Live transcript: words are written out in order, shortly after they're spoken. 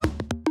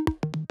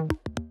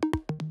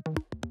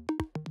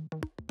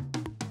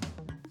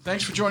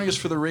Thanks for joining us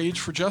for the Rage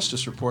for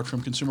Justice report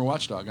from Consumer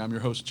Watchdog. I'm your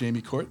host,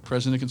 Jamie Court,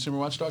 president of Consumer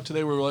Watchdog.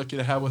 Today we're lucky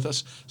to have with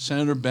us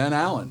Senator Ben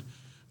Allen,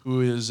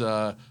 who is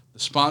the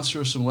sponsor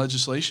of some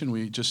legislation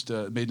we just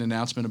made an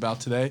announcement about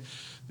today,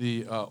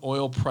 the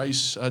Oil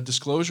Price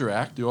Disclosure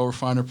Act, the Oil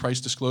Refiner Price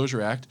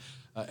Disclosure Act,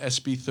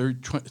 SB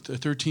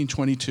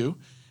 1322.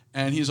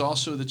 And he's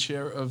also the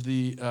chair of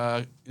the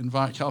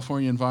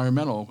California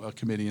Environmental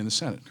Committee in the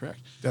Senate, correct?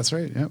 That's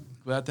right, yep.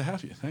 Glad to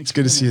have you. Thanks. It's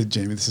good to see you,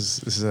 Jamie. This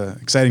is an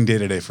exciting day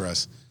today for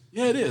us.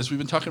 Yeah, it is. We've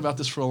been talking about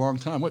this for a long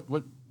time. What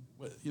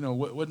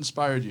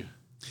inspired you?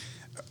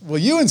 Well,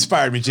 you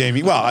inspired me,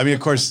 Jamie. Well, I mean, of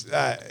course,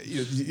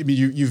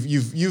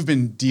 you've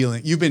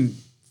been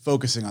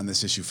focusing on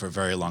this issue for a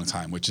very long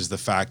time, which is the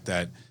fact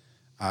that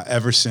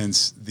ever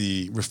since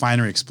the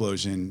refinery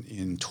explosion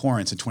in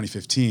Torrance in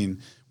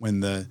 2015, when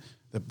the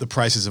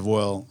prices of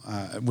oil,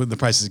 when the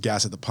prices of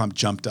gas at the pump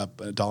jumped up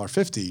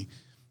 $1.50.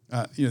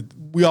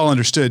 We all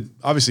understood,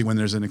 obviously, when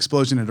there's an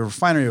explosion at a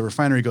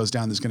refinery goes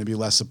down, there's going to be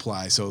less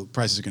supply, so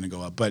prices are going to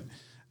go up. But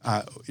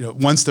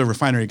once the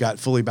refinery got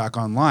fully back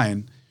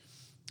online,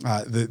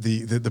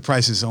 the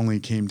prices only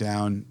came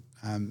down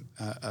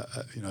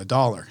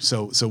 $1.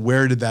 So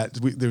where did that?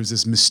 There was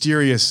this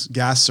mysterious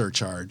gas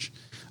surcharge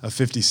of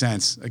 50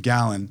 cents a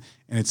gallon,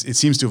 and it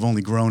seems to have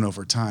only grown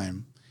over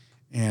time.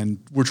 And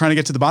we're trying to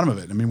get to the bottom of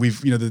it. I mean,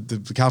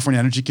 the California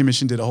Energy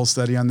Commission did a whole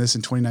study on this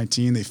in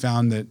 2019. They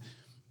found that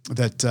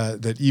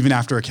even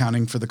after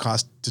accounting for the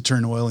cost to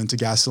turn oil into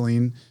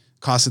gasoline,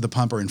 costs at the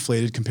pump are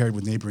inflated compared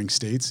with neighboring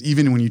states,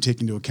 even when you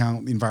take into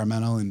account the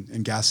environmental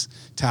and gas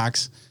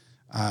tax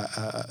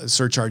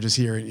surcharges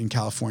here in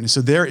California.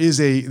 So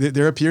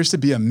there appears to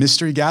be a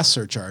mystery gas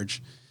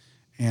surcharge,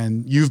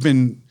 and you've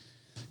been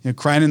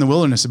crying in the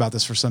wilderness about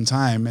this for some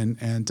time.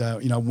 And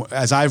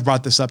as I've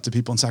brought this up to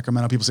people in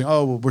Sacramento, people say,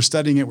 "Oh, well, we're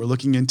studying it, we're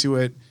looking into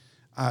it."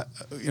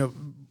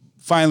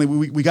 Finally,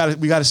 we got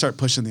to start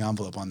pushing the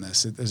envelope on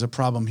this. There's a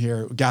problem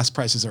here. Gas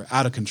prices are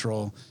out of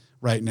control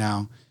right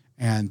now,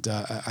 and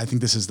I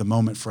think this is the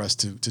moment for us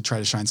to try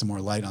to shine some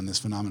more light on this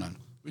phenomenon.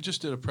 We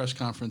just did a press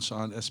conference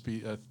on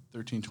SB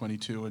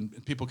 1322,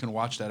 and people can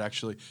watch that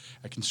actually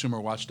at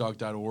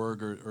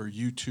consumerwatchdog.org or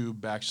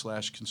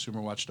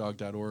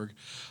YouTube/consumerwatchdog.org.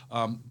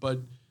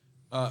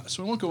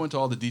 So I won't go into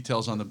all the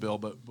details on the bill,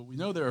 but we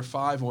know there are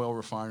 5 oil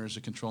refiners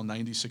that control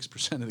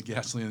 96% of the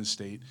gasoline in the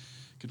state,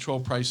 control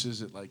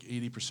prices at like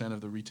 80%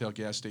 of the retail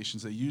gas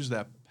stations. They use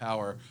that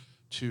power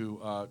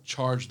to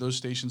charge those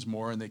stations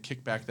more, and they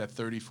kick back that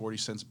 30-40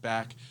 cents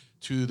back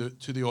to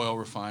the oil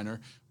refiner.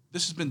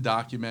 This has been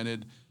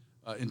documented.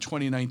 In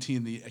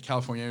 2019, the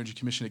California Energy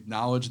Commission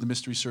acknowledged the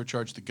mystery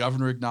surcharge. The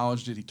governor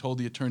acknowledged it. He told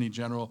the attorney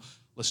general,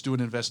 let's do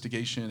an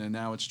investigation, and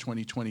now it's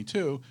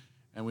 2022,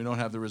 and we don't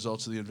have the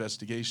results of the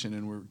investigation,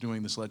 and we're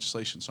doing this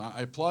legislation. So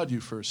I applaud you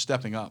for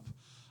stepping up.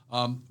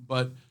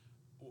 But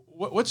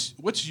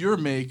what's your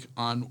make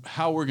on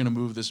how we're going to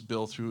move this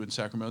bill through in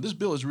Sacramento? This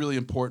bill is really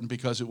important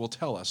because it will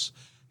tell us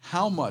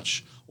how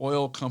much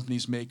oil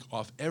companies make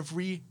off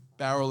every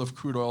barrel of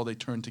crude oil they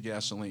turn to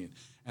gasoline.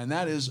 And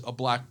that is a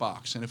black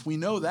box. And if we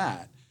know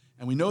that,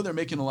 and we know they're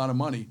making a lot of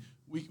money,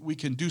 we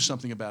can do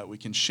something about it. We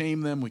can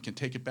shame them. We can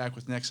take it back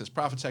with an excess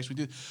profit tax. We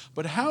do.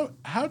 But how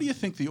do you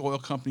think the oil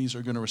companies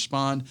are going to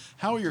respond?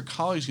 How are your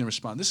colleagues going to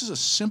respond? This is a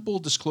simple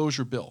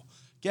disclosure bill.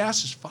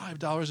 Gas is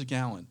 $5 a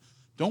gallon.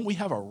 Don't we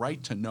have a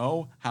right to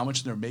know how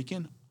much they're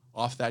making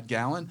off that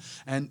gallon?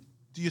 And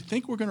do you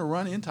think we're going to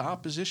run into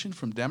opposition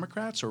from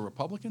Democrats or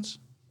Republicans?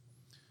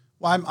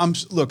 Well,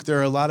 look, there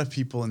are a lot of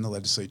people in the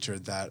legislature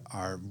that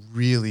are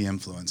really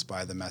influenced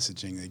by the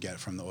messaging they get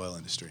from the oil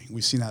industry.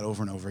 We've seen that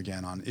over and over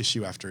again on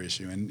issue after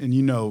issue. And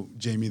you know,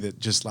 Jamie, that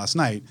just last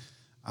night,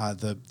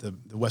 the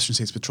Western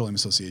States Petroleum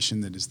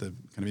Association, that is the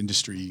kind of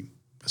industry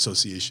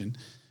association,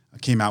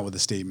 came out with a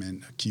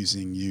statement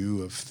accusing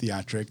you of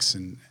theatrics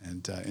and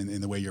in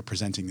the way you're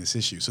presenting this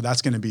issue. So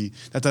that's going to be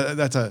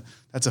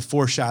that's a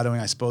foreshadowing,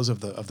 I suppose, of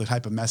the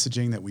type of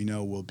messaging that we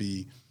know will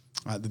be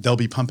that they'll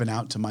be pumping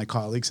out to my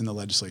colleagues in the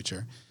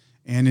legislature.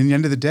 And in the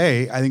end of the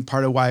day, I think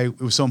part of why it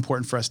was so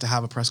important for us to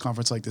have a press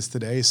conference like this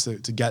today is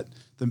to get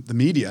the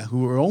media,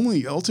 who are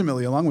only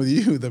ultimately, along with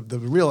you, the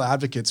real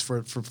advocates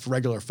for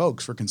regular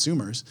folks, for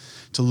consumers,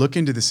 to look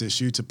into this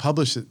issue, to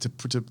publish it, to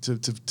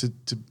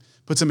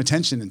put some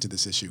attention into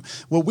this issue.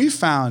 What we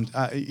found,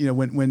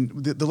 when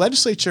the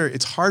legislature,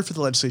 it's hard for the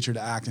legislature to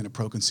act in a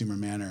pro-consumer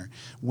manner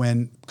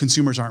when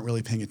consumers aren't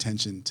really paying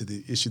attention to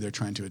the issue they're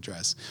trying to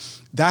address.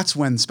 That's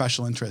when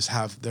special interests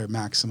have their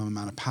maximum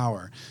amount of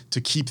power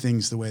to keep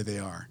things the way they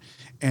are.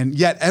 And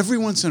yet, every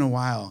once in a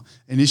while,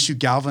 an issue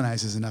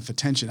galvanizes enough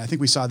attention. I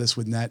think we saw this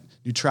with net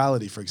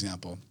neutrality, for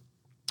example,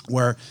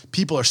 where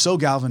people are so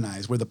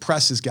galvanized, where the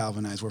press is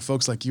galvanized, where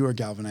folks like you are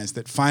galvanized,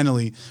 that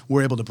finally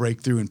we're able to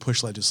break through and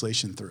push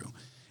legislation through.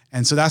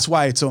 And so that's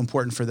why it's so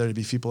important for there to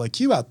be people like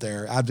you out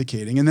there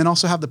advocating, and then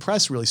also have the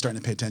press really starting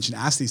to pay attention,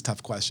 ask these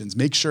tough questions,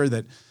 make sure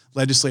that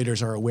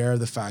legislators are aware of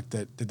the fact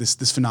that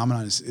this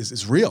phenomenon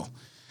is real,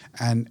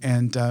 and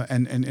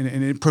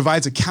it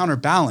provides a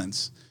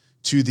counterbalance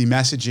to the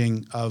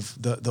messaging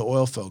of the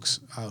oil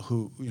folks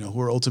who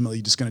are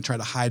ultimately just going to try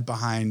to hide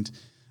behind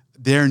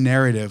their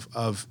narrative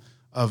of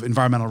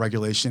environmental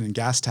regulation and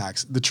gas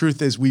tax. The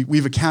truth is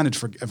we've accounted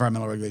for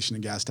environmental regulation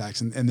and gas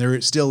tax, and there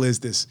still is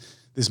this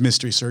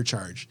mystery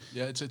surcharge.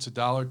 Yeah, it's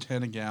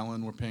 $1.10 a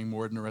gallon. We're paying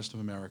more than the rest of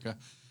America.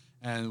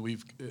 And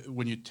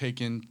when you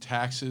take in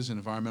taxes and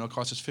environmental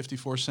costs, it's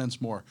 54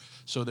 cents more.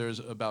 So there's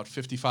about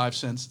 55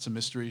 cents. It's a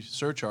mystery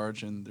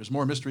surcharge, and there's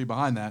more mystery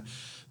behind that.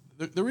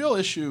 The real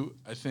issue,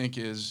 I think,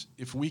 is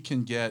if we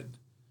can get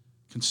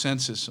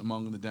consensus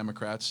among the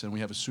Democrats, and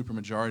we have a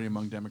supermajority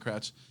among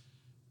Democrats,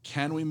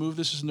 can we move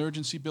this as an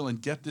urgency bill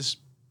and get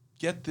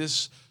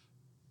this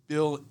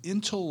bill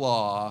into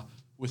law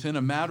within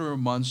a matter of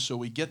months so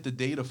we get the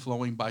data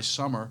flowing by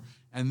summer,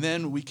 and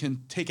then we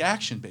can take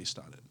action based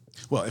on it?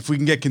 Well, if we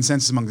can get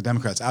consensus among the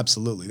Democrats,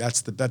 absolutely.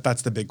 That's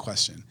the big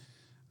question.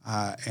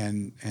 I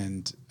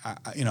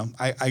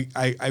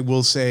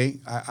will say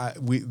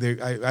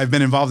I've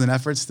been involved in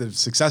efforts that have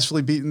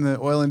successfully beaten the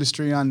oil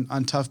industry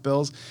on tough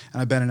bills,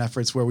 and I've been in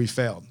efforts where we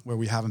failed, where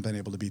we haven't been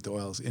able to beat the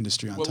oil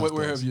industry on tough bills.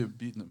 Where have you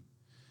beaten them?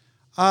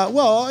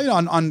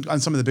 Well, on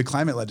some of the big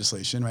climate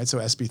legislation, right? So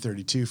SB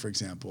 32, for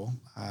example,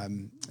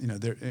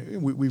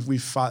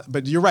 we've fought,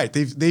 but you're right.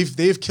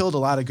 They've killed a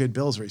lot of good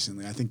bills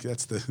recently. I think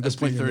that's the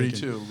SB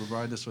 32.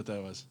 Remind us what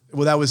that was.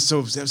 Well, that was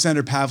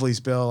Senator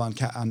Pavley's bill on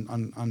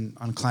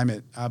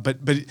climate. But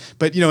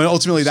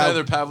ultimately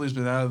Senator Pavley's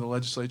been out of the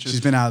legislature. She's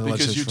been out of the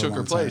legislature because you took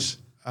her place.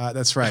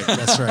 That's right.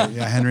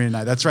 Yeah, Henry and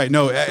I. That's right.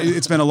 No,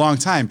 it's been a long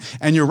time,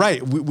 and you're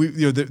right.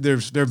 There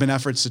have been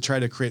efforts to try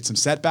to create some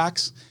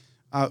setbacks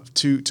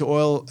to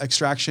oil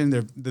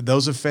extraction.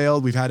 Those have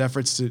failed. We've had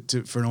efforts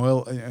for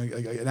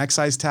an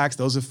excise tax.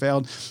 Those have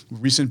failed.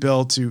 Recent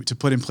bill to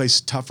put in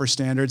place tougher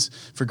standards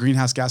for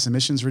greenhouse gas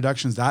emissions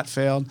reductions, that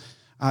failed.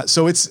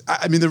 So it's.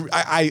 I mean,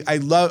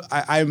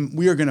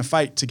 we are going to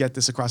fight to get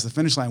this across the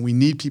finish line. We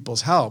need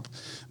people's help,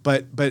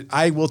 but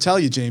I will tell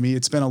you, Jamie,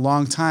 it's been a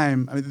long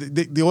time. I mean,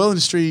 the oil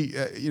industry,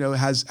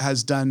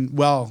 has done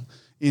well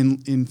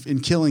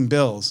in killing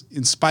bills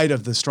in spite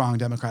of the strong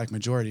Democratic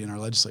majority in our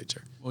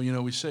legislature.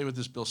 Well, we say with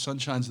this bill,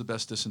 sunshine's the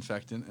best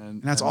disinfectant,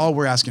 and that's all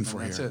we're asking for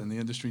here. That's it. And the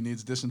industry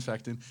needs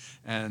disinfectant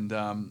and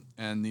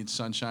needs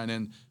sunshine.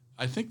 And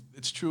I think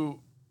it's true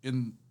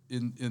in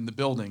the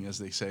building, as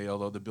they say,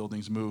 although the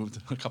building's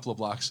moved a couple of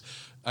blocks.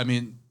 I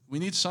mean, we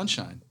need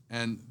sunshine,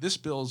 and this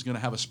bill is going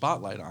to have a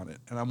spotlight on it.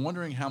 And I'm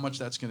wondering how much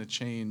that's going to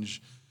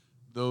change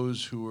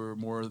those who are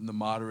more in the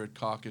moderate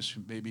caucus,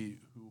 who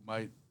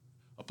might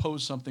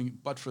oppose something,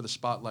 but for the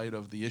spotlight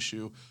of the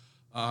issue.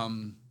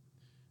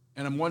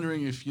 And I'm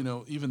wondering if,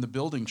 even the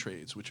building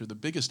trades, which are the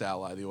biggest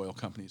ally the oil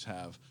companies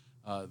have,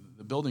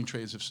 the building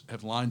trades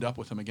have lined up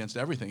with them against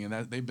everything, and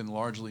that they've been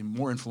largely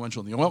more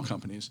influential than the oil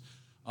companies.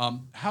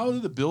 How do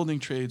the building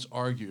trades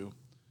argue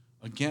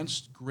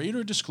against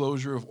greater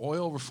disclosure of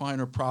oil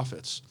refiner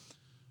profits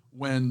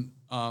when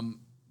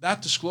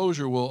that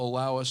disclosure will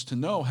allow us to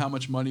know how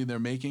much money they're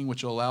making,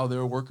 which will allow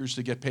their workers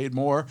to get paid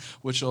more,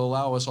 which will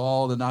allow us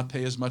all to not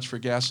pay as much for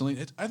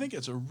gasoline? I think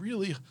it's a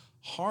really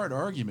hard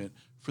argument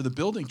for the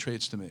building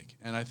trades to make.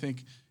 And I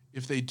think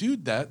if they do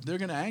that, they're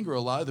going to anger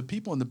a lot of the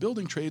people in the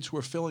building trades who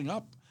are filling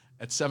up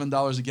at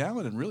 $7 a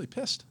gallon and really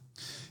pissed.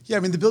 Yeah, I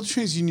mean, the building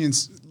trades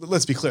unions,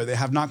 let's be clear, they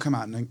have not come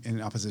out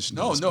in opposition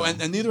to this bill.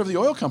 And neither of the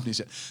oil companies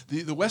yet.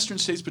 The Western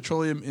States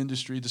Petroleum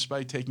Industry,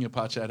 despite taking a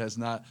pot shot,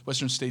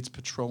 Western States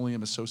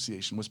Petroleum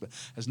Association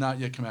has not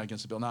yet come out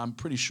against the bill. Now, I'm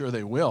pretty sure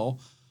they will,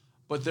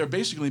 but they're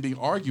basically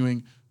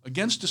arguing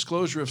against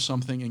disclosure of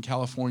something in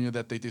California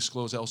that they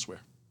disclose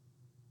elsewhere.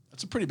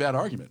 That's a pretty bad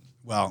argument.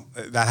 Well,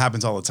 that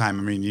happens all the time.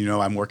 I mean,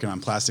 I'm working on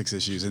plastics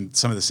issues, and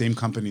some of the same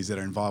companies that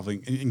are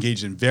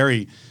engaged in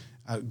very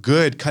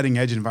good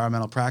cutting-edge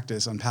environmental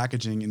practice on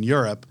packaging in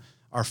Europe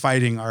are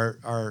fighting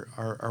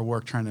our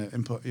work trying to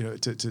input,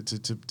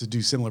 to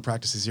do similar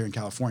practices here in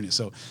California.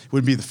 So it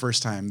wouldn't be the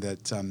first time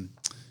that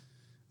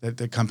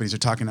the companies are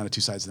talking out of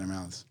two sides of their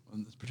mouths.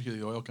 Particularly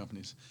the oil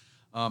companies.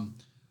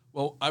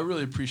 Well, I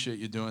really appreciate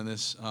you doing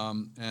this,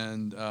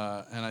 and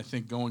I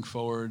think going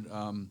forward,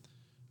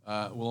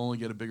 we'll only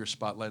get a bigger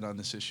spotlight on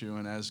this issue,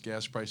 and as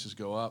gas prices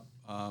go up,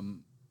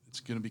 it's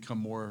going to become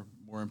more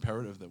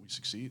imperative that we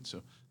succeed.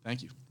 So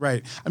thank you.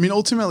 Right. I mean,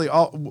 ultimately,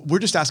 we're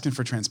just asking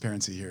for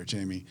transparency here,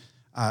 Jamie.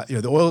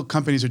 The oil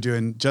companies are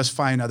doing just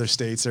fine in other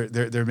states.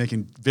 They're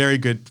making very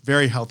good,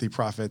 very healthy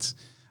profits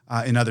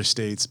in other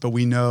states, but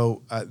we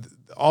know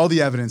all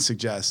the evidence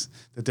suggests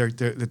that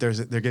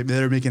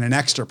they're making an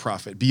extra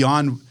profit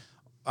beyond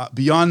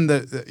the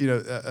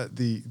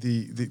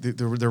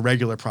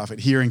regular profit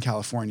here in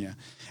California.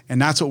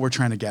 And that's what we're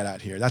trying to get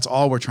at here. That's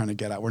all we're trying to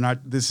get at.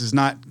 This is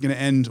not going to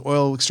end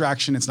oil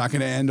extraction. It's not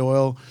going to end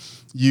oil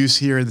use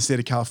here in the state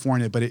of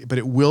California, but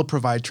it will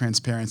provide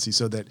transparency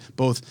so that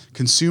both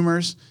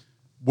consumers,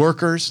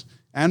 workers,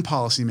 and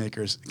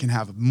policymakers can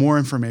have more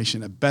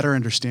information, a better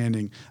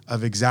understanding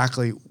of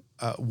exactly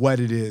what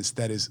it is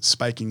that is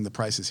spiking the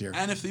prices here.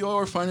 And if the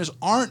oil refiners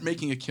aren't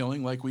making a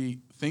killing like we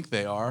think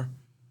they are,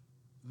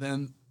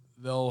 then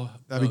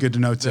that'd be good to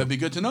know too. That'd be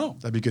good to know.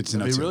 That'd be good to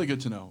know. That'd be too. really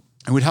good to know.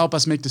 It would help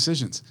us make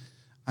decisions.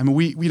 I mean,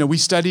 we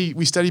study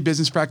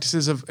business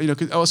practices of,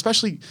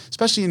 especially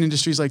in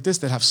industries like this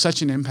that have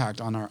such an impact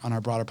on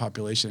our broader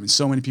population. I mean,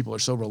 so many people are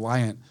so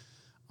reliant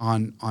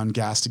on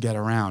gas to get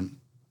around.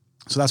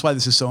 So that's why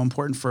this is so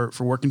important for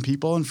working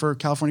people and for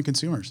California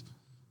consumers.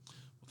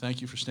 Well, thank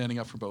you for standing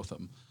up for both of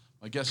them.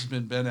 My guest has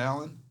been Ben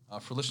Allen.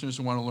 For listeners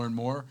who want to learn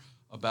more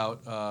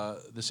about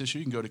this issue,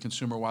 you can go to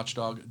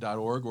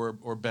consumerwatchdog.org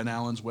or Ben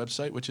Allen's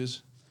website, which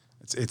is?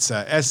 It's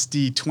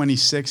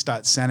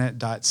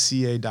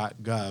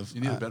sd26.senate.ca.gov.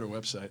 You need a better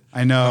website.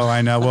 I know.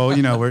 Well,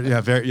 we're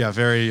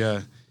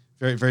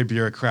very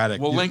bureaucratic.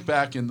 We'll link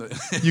back in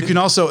the. You can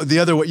also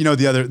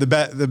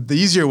the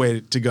easier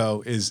way to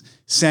go is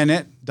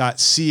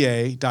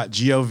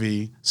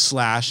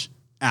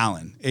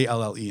senate.ca.gov/Allen,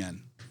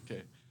 ALLEN.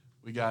 Okay,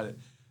 we got it.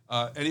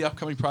 Any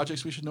upcoming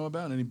projects we should know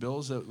about? Any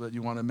bills that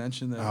you want to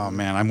mention? Oh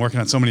man, I'm working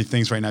on so many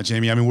things right now,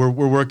 Jamie. I mean, we're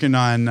working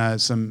on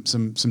some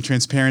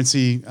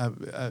transparency.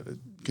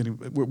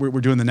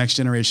 We're doing the next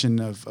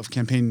generation of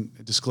campaign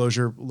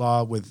disclosure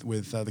law with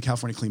the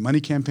California Clean Money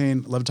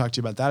campaign. I'd love to talk to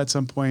you about that at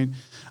some point.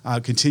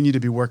 Continue to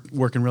be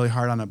working really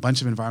hard on a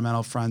bunch of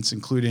environmental fronts,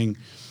 including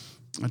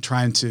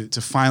trying to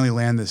finally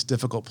land this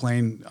difficult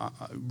plane,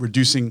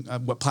 reducing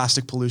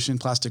plastic pollution,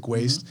 plastic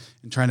waste,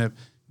 and trying to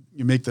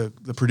make the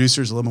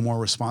producers a little bit more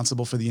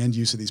responsible for the end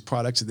use of these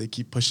products that they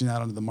keep pushing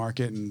out onto the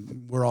market,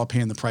 and we're all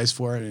paying the price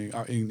for it,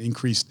 and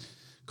increased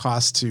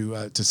costs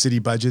to city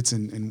budgets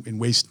and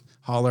waste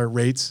hauler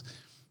rates.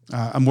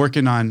 I'm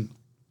working on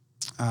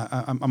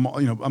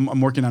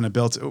I'm working on a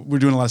bill. We're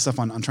doing a lot of stuff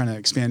on trying to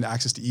expand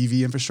access to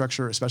EV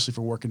infrastructure, especially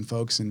for working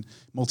folks and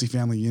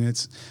multifamily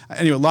units.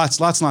 Anyway, lots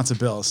and lots of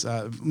bills.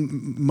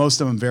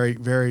 Most of them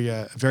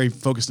very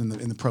focused in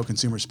the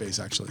pro-consumer space,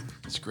 actually.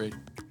 That's great.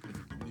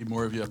 Need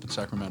more of you up in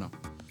Sacramento.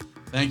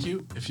 Thank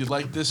you. If you'd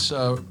like this,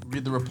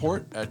 read the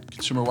report at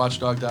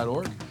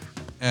consumerwatchdog.org,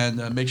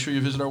 and make sure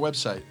you visit our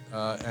website,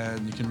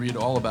 and you can read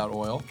all about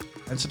oil,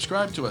 and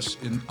subscribe to us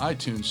in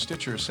iTunes,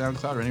 Stitcher,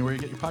 SoundCloud, or anywhere you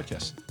get your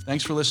podcasts.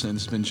 Thanks for listening.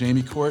 This has been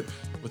Jamie Court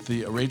with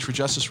the Rage for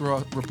Justice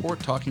report,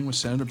 talking with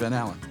Senator Ben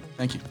Allen.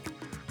 Thank you.